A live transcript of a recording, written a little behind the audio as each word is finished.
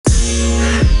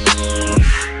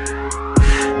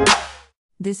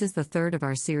This is the third of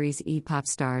our series E-Pop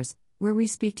Stars, where we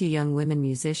speak to young women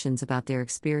musicians about their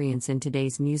experience in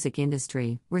today's music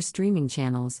industry, where streaming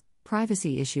channels,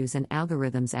 privacy issues and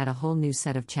algorithms add a whole new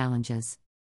set of challenges.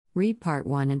 Read Part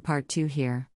 1 and Part 2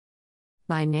 here.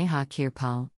 By Neha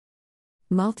Kirpal.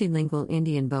 Multilingual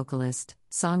Indian vocalist,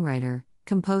 songwriter,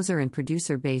 composer and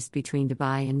producer based between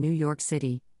Dubai and New York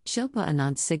City, Shilpa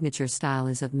Ananth's signature style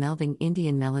is of melding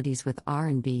Indian melodies with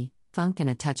R&B, funk and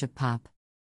a touch of pop.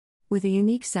 With a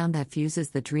unique sound that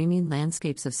fuses the dreamy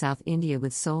landscapes of South India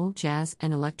with soul, jazz,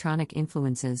 and electronic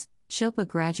influences, Shilpa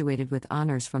graduated with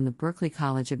honors from the Berklee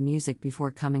College of Music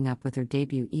before coming up with her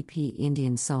debut EP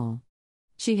Indian Soul.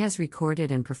 She has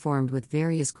recorded and performed with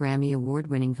various Grammy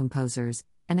Award-winning composers,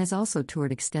 and has also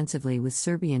toured extensively with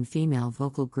Serbian female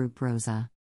vocal group Rosa.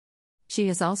 She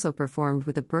has also performed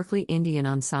with the Berklee Indian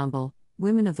Ensemble,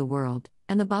 Women of the World,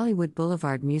 and the Bollywood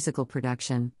Boulevard musical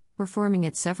production, performing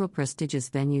at several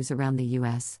prestigious venues around the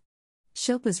U.S.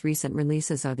 Shilpa's recent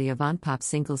releases are the avant-pop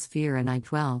singles Fear and I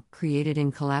Dwell, created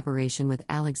in collaboration with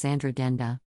Alexandra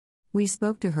Denda. We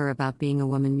spoke to her about being a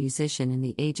woman musician in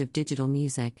the age of digital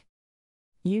music.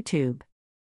 YouTube,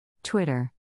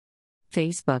 Twitter,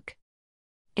 Facebook,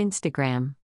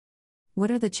 Instagram. What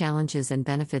are the challenges and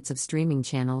benefits of streaming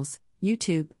channels,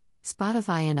 YouTube,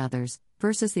 Spotify and others,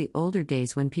 versus the older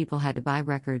days when people had to buy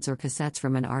records or cassettes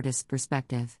from an artist's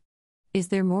perspective? Is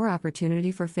there more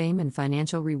opportunity for fame and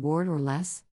financial reward or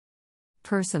less?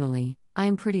 Personally, I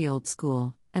am pretty old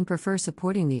school, and prefer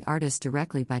supporting the artist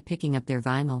directly by picking up their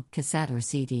vinyl, cassette or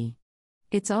CD.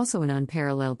 It's also an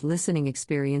unparalleled listening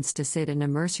experience to sit and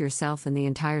immerse yourself in the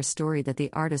entire story that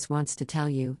the artist wants to tell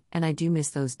you, and I do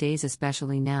miss those days,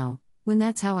 especially now, when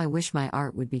that's how I wish my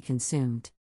art would be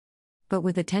consumed. But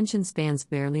with attention spans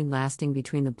barely lasting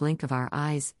between the blink of our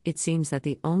eyes, it seems that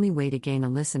the only way to gain a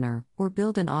listener, or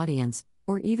build an audience,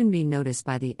 or even be noticed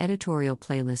by the editorial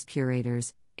playlist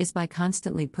curators, is by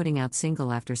constantly putting out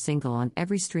single after single on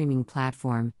every streaming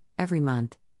platform, every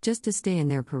month, just to stay in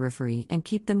their periphery and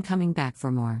keep them coming back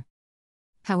for more.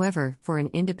 However, for an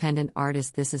independent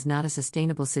artist this is not a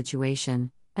sustainable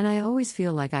situation, and I always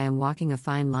feel like I am walking a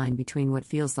fine line between what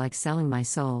feels like selling my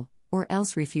soul, or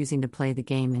else refusing to play the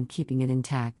game and keeping it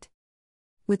intact.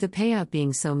 With the payout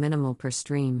being so minimal per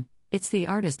stream, it's the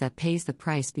artist that pays the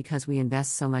price because we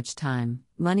invest so much time,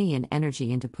 money and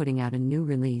energy into putting out a new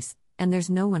release, and there's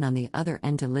no one on the other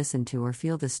end to listen to or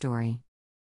feel the story.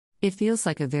 It feels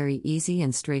like a very easy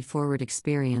and straightforward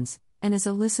experience, and as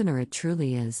a listener it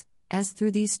truly is, as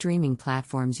through these streaming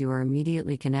platforms you are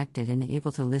immediately connected and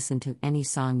able to listen to any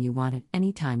song you want at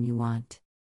any time you want.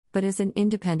 But as an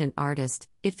independent artist,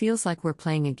 it feels like we're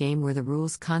playing a game where the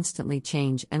rules constantly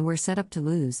change and we're set up to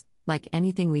lose, like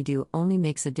anything we do only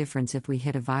makes a difference if we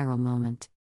hit a viral moment.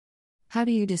 How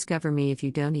do you discover me if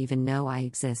you don't even know I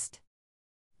exist?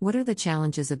 What are the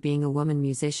challenges of being a woman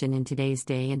musician in today's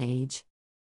day and age?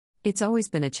 It's always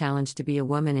been a challenge to be a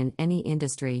woman in any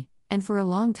industry, and for a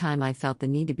long time I felt the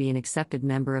need to be an accepted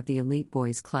member of the elite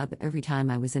boys club every time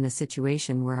I was in a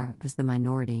situation where I was the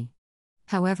minority.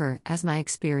 However, as my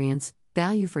experience,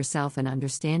 value for self and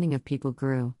understanding of people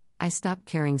grew, I stopped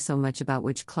caring so much about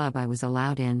which club I was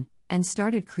allowed in, and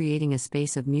started creating a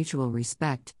space of mutual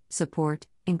respect, support,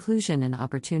 inclusion and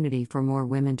opportunity for more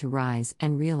women to rise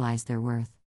and realize their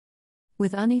worth.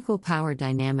 With unequal power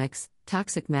dynamics,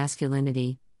 toxic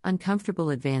masculinity, uncomfortable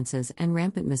advances and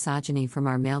rampant misogyny from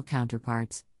our male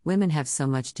counterparts, women have so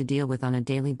much to deal with on a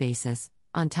daily basis,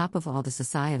 on top of all the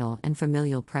societal and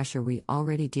familial pressure we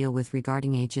already deal with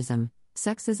regarding ageism,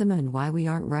 sexism and why we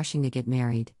aren't rushing to get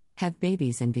married, have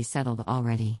babies and be settled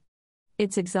already.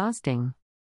 It's exhausting.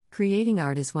 Creating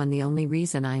art is the only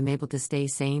reason I am able to stay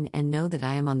sane and know that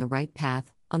I am on the right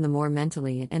path, on the more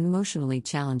mentally and emotionally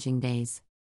challenging days.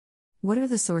 What are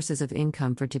the sources of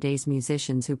income for today's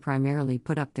musicians who primarily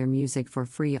put up their music for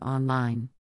free online?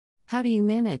 How do you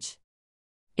manage?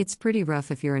 It's pretty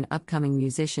rough if you're an upcoming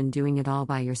musician doing it all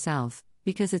by yourself,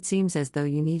 because it seems as though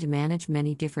you need to manage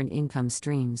many different income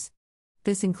streams.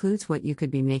 This includes what you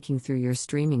could be making through your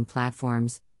streaming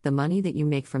platforms, the money that you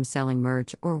make from selling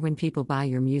merch or when people buy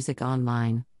your music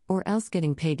online, or else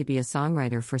getting paid to be a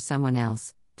songwriter for someone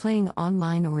else, playing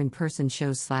online or in-person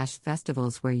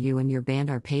shows/festivals where you and your band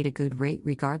are paid a good rate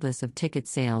regardless of ticket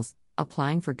sales,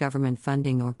 applying for government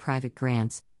funding or private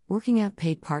grants, working out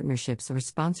paid partnerships or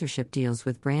sponsorship deals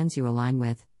with brands you align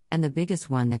with, and the biggest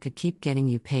one that could keep getting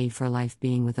you paid for life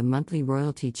being with a monthly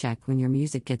royalty check when your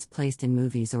music gets placed in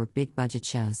movies or big budget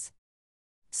shows.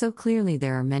 So clearly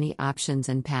there are many options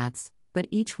and paths, but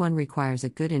each one requires a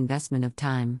good investment of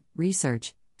time,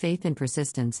 research, faith and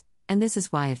persistence, and this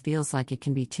is why it feels like it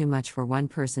can be too much for one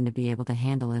person to be able to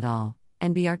handle it all,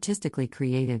 and be artistically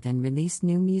creative and release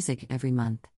new music every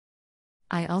month.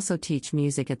 I also teach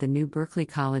music at the new Berklee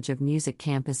College of Music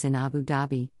campus in Abu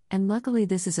Dhabi, and luckily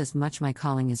this is as much my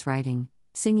calling as writing,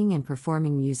 singing and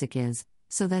performing music is,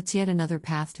 so that's yet another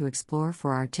path to explore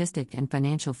for artistic and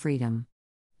financial freedom.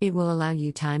 It will allow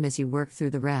you time as you work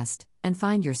through the rest, and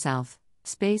find yourself,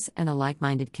 space, and a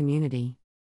like-minded community.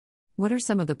 What are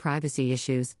some of the privacy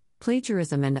issues,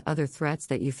 plagiarism, and other threats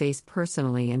that you face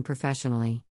personally and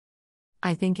professionally?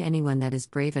 I think anyone that is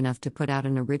brave enough to put out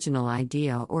an original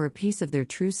idea or a piece of their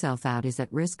true self out is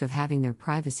at risk of having their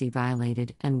privacy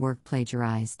violated and work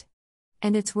plagiarized.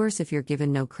 And it's worse if you're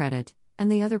given no credit,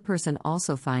 and the other person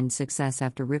also finds success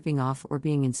after ripping off or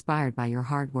being inspired by your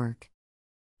hard work.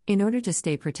 In order to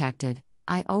stay protected,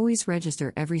 I always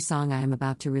register every song I am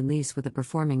about to release with a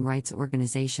performing rights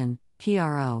organization,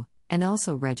 PRO, and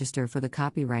also register for the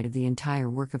copyright of the entire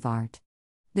work of art.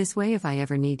 This way, if I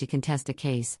ever need to contest a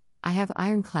case, I have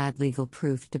ironclad legal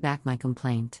proof to back my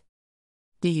complaint.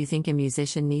 Do you think a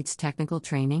musician needs technical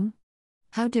training?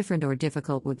 How different or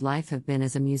difficult would life have been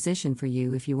as a musician for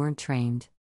you if you weren't trained?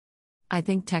 I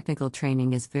think technical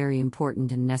training is very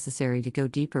important and necessary to go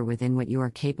deeper within what you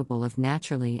are capable of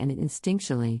naturally and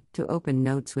instinctually, to open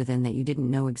notes within that you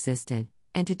didn't know existed,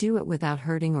 and to do it without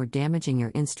hurting or damaging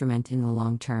your instrument in the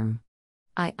long term.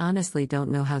 I honestly don't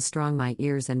know how strong my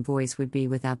ears and voice would be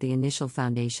without the initial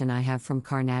foundation I have from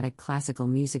Carnatic classical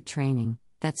music training,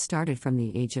 that started from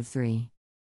the age of 3.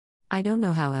 I don't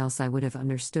know how else I would have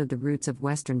understood the roots of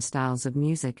Western styles of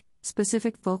music,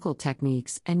 specific vocal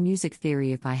techniques, and music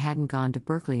theory if I hadn't gone to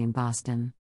Berklee in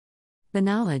Boston. The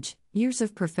knowledge, years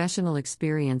of professional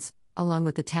experience, along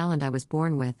with the talent I was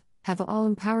born with, have all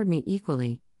empowered me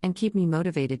equally, and keep me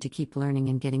motivated to keep learning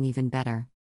and getting even better.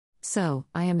 So,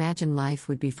 I imagine life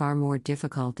would be far more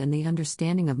difficult and the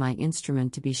understanding of my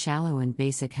instrument to be shallow and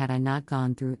basic had I not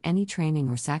gone through any training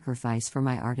or sacrifice for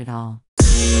my art at all.